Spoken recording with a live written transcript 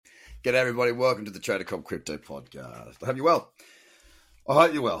G'day, everybody. Welcome to the Trader Cobb Crypto Podcast. I hope you're well. I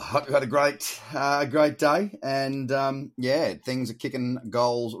hope you're well. I hope you had a great day. And things are kicking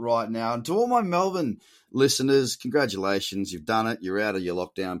goals right now. And to all my Melbourne listeners, congratulations. You've done it. You're out of your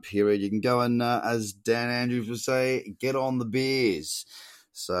lockdown period. You can go and, as Dan Andrews would say, get on the beers.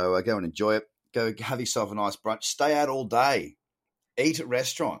 So go and enjoy it. Go have yourself a nice brunch. Stay out all day. Eat at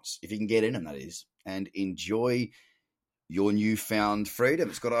restaurants, if you can get in them, that is. And enjoy your newfound freedom.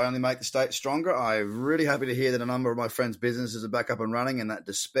 It's got to only make the state stronger. I'm really happy to hear that a number of my friends' businesses are back up and running and that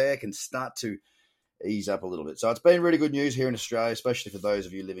despair can start to ease up a little bit. So it's been really good news here in Australia, especially for those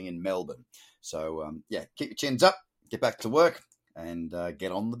of you living in Melbourne. So, keep your chins up, get back to work, and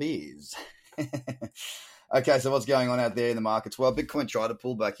get on the beers. Okay, so what's going on out there in the markets? Well, Bitcoin tried to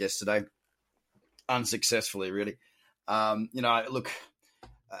pull back yesterday, unsuccessfully, really.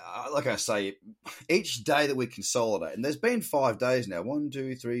 Like I say, each day that we consolidate, and there's been 5 days now, 1,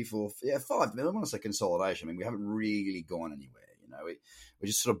 2, 3, 4, 5. I don't want to say consolidation. I mean, we haven't really gone anywhere. We're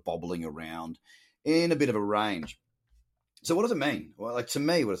just sort of bobbling around in a bit of a range. So what does it mean? Well, to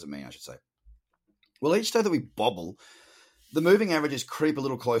me, what does it mean, I should say? Well, each day that we bobble, the moving averages creep a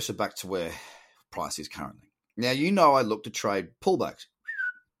little closer back to where price is currently. Now, I look to trade pullbacks.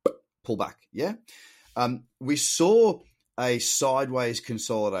 Pullback, yeah? We saw a sideways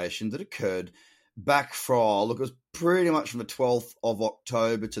consolidation that occurred back from, it was pretty much from the 12th of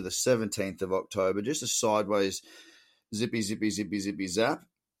October to the 17th of October, just a sideways zippy, zap.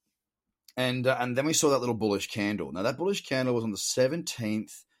 And then we saw that little bullish candle. Now, that bullish candle was on the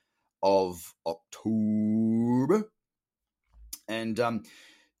 17th of October. And,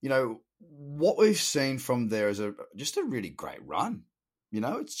 what we've seen from there is just a really great run.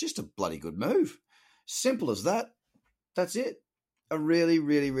 It's just a bloody good move. Simple as that. That's it. A really,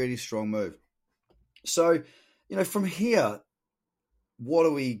 really, really strong move. So, from here, what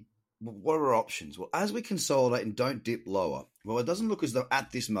are our options? Well, as we consolidate and don't dip lower, well, it doesn't look as though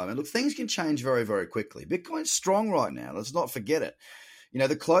at this moment, things can change very, very quickly. Bitcoin's strong right now. Let's not forget it.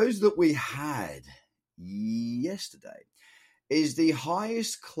 The close that we had yesterday is the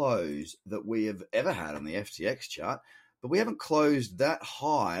highest close that we have ever had on the FTX chart, but we haven't closed that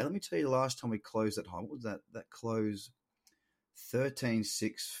high. Let me tell you the last time we closed that high. What was that? That close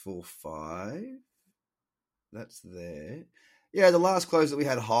 13,645. That's there. Yeah, the last close that we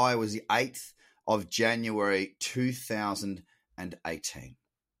had high was the 8th of January 2018.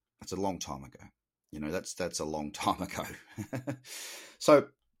 That's a long time ago. That's a long time ago. So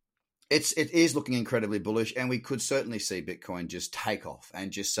it is looking incredibly bullish, and we could certainly see Bitcoin just take off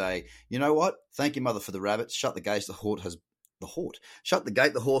and just say, you know what? Thank you, mother, for the rabbits. Shut the gates. Shut the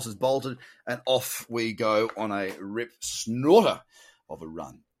gate. The horse has bolted, and off we go on a rip snorter of a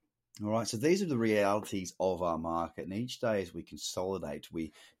run. All right. So these are the realities of our market, and each day as we consolidate,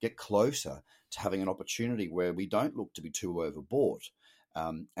 we get closer to having an opportunity where we don't look to be too overbought,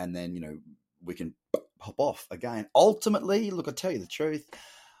 and then we can pop off again. Ultimately, look, I tell you the truth,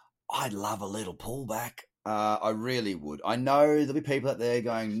 I'd love a little pullback. I really would. I know there'll be people out there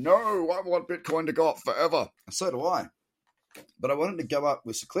going, no, I want Bitcoin to go up forever. And so do I. But I want it to go up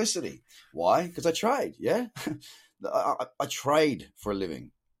with cyclicity. Why? Because I trade, yeah? I trade for a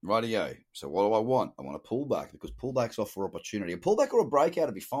living. Rightio. So what do I want? I want a pullback, because pullbacks offer opportunity. A pullback or a breakout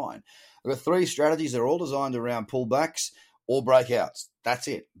would be fine. I've got 3 strategies. They're all designed around pullbacks or breakouts. That's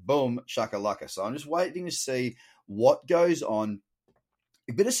it. Boom, shakalaka. So I'm just waiting to see what goes on.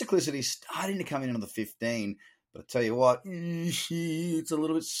 A bit of cyclicity starting to come in on the 15, but I tell you what, it's a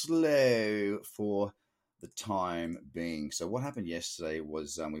little bit slow for the time being. So what happened yesterday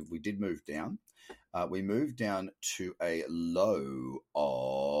was we did move down. We moved down to a low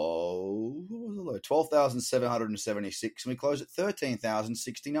of 12,776, and we closed at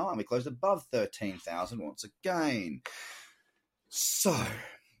 13,069. We closed above 13,000 once again. So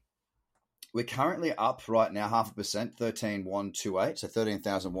we're currently up right now 0.5%, 13,128, so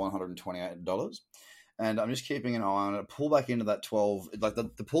 $13,128. And I'm just keeping an eye on it. Pull back into that 12, like the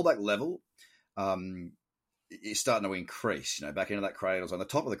pullback level is starting to increase, back into that cradle zone. The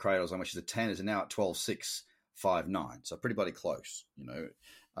top of the cradle zone, which is a 10, is now at 12,659. So pretty bloody close,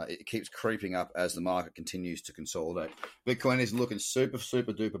 It keeps creeping up as the market continues to consolidate. Bitcoin is looking super,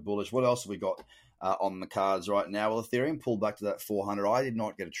 super duper bullish. What else have we got on the cards right now? Well, Ethereum pulled back to that 400. I did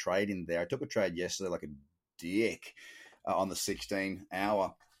not get a trade in there. I took a trade yesterday like a dick on the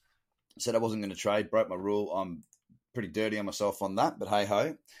 16-hour. Said I wasn't going to trade, broke my rule. I'm pretty dirty on myself on that, but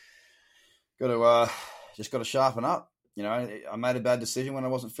hey-ho. Got to sharpen up. I made a bad decision when I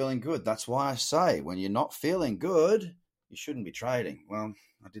wasn't feeling good. That's why I say, when you're not feeling good, you shouldn't be trading. Well,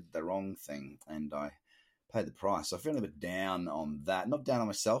 I did the wrong thing, and I paid the price. So I feel a bit down on that. Not down on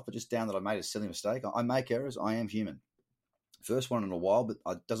myself, but just down that I made a silly mistake. I make errors. I am human. First one in a while, but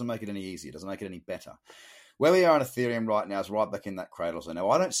it doesn't make it any easier. It doesn't make it any better. Where we are on Ethereum right now is right back in that cradle. So now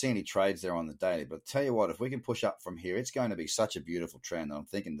I don't see any trades there on the daily, but I'll tell you what, if we can push up from here, it's going to be such a beautiful trend that I'm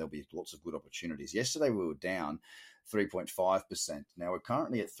thinking there'll be lots of good opportunities. Yesterday we were down 3.5%. Now we're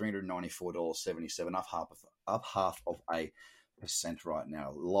currently at $394.77, up half of a percent right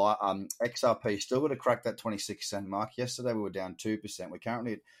now. XRP still got to crack that 26-cent mark. Yesterday we were down 2%. We're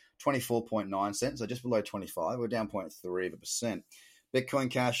currently at 24.9 cents, so just below 25. We're down 0.3%.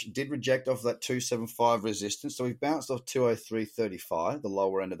 Bitcoin Cash did reject off that 275 resistance, so we've bounced off 203.35, the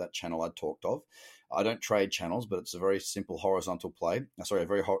lower end of that channel I talked of. I don't trade channels, but it's a very simple horizontal play. A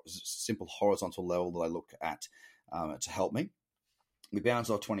very simple horizontal level that I look at to help me. We bounced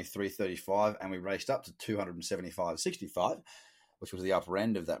off 23.35 and we raced up to 275.65, which was the upper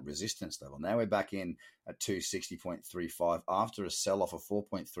end of that resistance level. Now we're back in at 260.35 after a sell-off of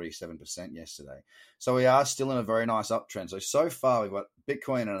 4.37% yesterday. So we are still in a very nice uptrend. So far we've got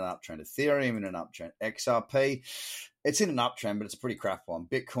Bitcoin in an uptrend, Ethereum in an uptrend, XRP, it's in an uptrend, but it's a pretty crap one.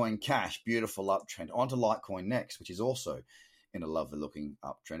 Bitcoin Cash, beautiful uptrend. On to Litecoin next, which is also in a lovely looking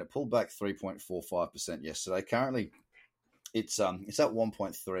uptrend. It pulled back 3.45% yesterday. Currently, it's at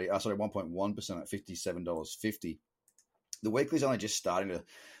 1.1% at $57.50. The weekly's only just starting to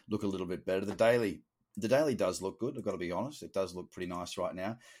look a little bit better. The daily does look good. I've got to be honest. It does look pretty nice right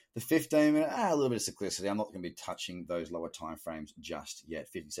now. The 15-minute, a little bit of cyclicity. I'm not going to be touching those lower time frames just yet.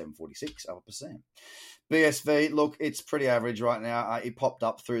 57.46, up a percent. BSV, look, it's pretty average right now. It popped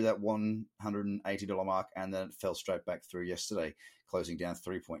up through that $180 mark and then it fell straight back through yesterday, closing down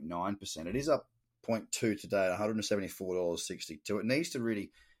 3.9%. It is up 0.2 today at $174.62. It needs to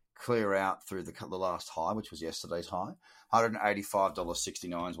really clear out through the last high, which was yesterday's high.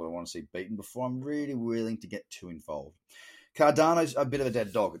 $185.69 is what I want to see beaten before I'm really willing to get too involved. Cardano's a bit of a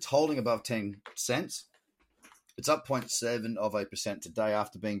dead dog. It's holding above 10 cents. It's up 0.7% today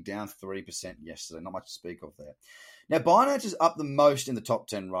after being down 3% yesterday. Not much to speak of there. Now, Binance is up the most in the top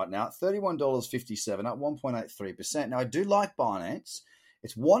 10 right now, $31.57, up 1.83%. Now, I do like Binance.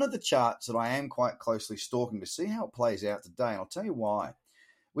 It's one of the charts that I am quite closely stalking to see how it plays out today, and I'll tell you why.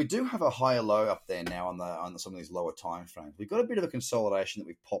 We do have a higher low up there now on some of these lower time frames. We've got a bit of a consolidation that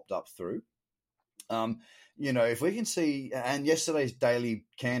we've popped up through. If we can see, and yesterday's daily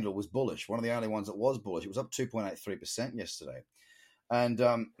candle was bullish, one of the only ones that was bullish. It was up 2.83% yesterday. And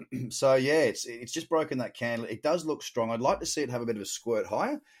it's just broken that candle. It does look strong. I'd like to see it have a bit of a squirt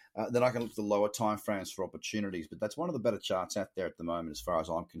higher. Then I can look at the lower time frames for opportunities. But that's one of the better charts out there at the moment as far as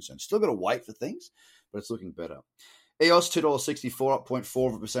I'm concerned. Still got to wait for things, but it's looking better. EOS, $2.64, up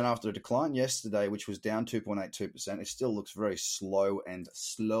 0.4% after a decline yesterday, which was down 2.82%. It still looks very slow and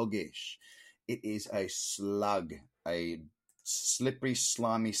sluggish. It is a slug, a slippery,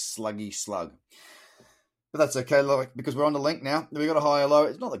 slimy, sluggy slug. But that's okay, because we're on the link now. We've got a higher low.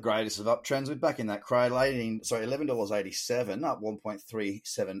 It's not the greatest of uptrends. We're back in that cradle, $11.87, up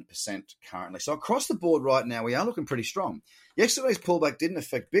 1.37% currently. So across the board right now, we are looking pretty strong. Yesterday's pullback didn't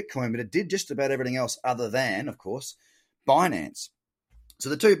affect Bitcoin, but it did just about everything else other than, of course, Binance. So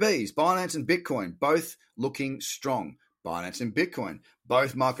the two Bs, Binance and Bitcoin, both looking strong. Binance and Bitcoin,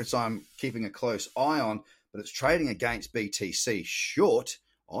 both markets I'm keeping a close eye on, but it's trading against BTC short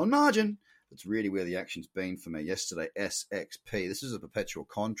on margin. That's really where the action's been for me. Yesterday, SXP, this is a perpetual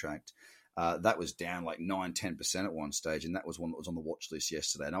contract. That was down like 9-10% at one stage, and that was one that was on the watch list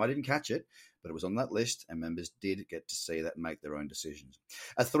yesterday. Now, I didn't catch it, but it was on that list, and members did get to see that and make their own decisions.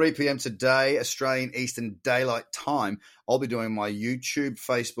 At 3 p.m. today, Australian Eastern Daylight Time, I'll be doing my YouTube,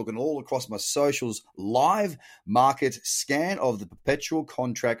 Facebook, and all across my socials live market scan of the perpetual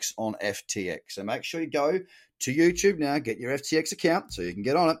contracts on FTX. So make sure you go to YouTube now, get your FTX account so you can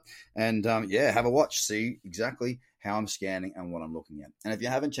get on it, and have a watch, see exactly how I'm scanning and what I'm looking at. And if you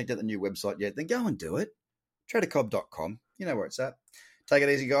haven't checked out the new website yet, then go and do it. Tradercobb.com. You know where it's at. Take it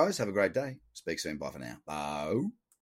easy, guys. Have a great day. Speak soon. Bye for now. Bye.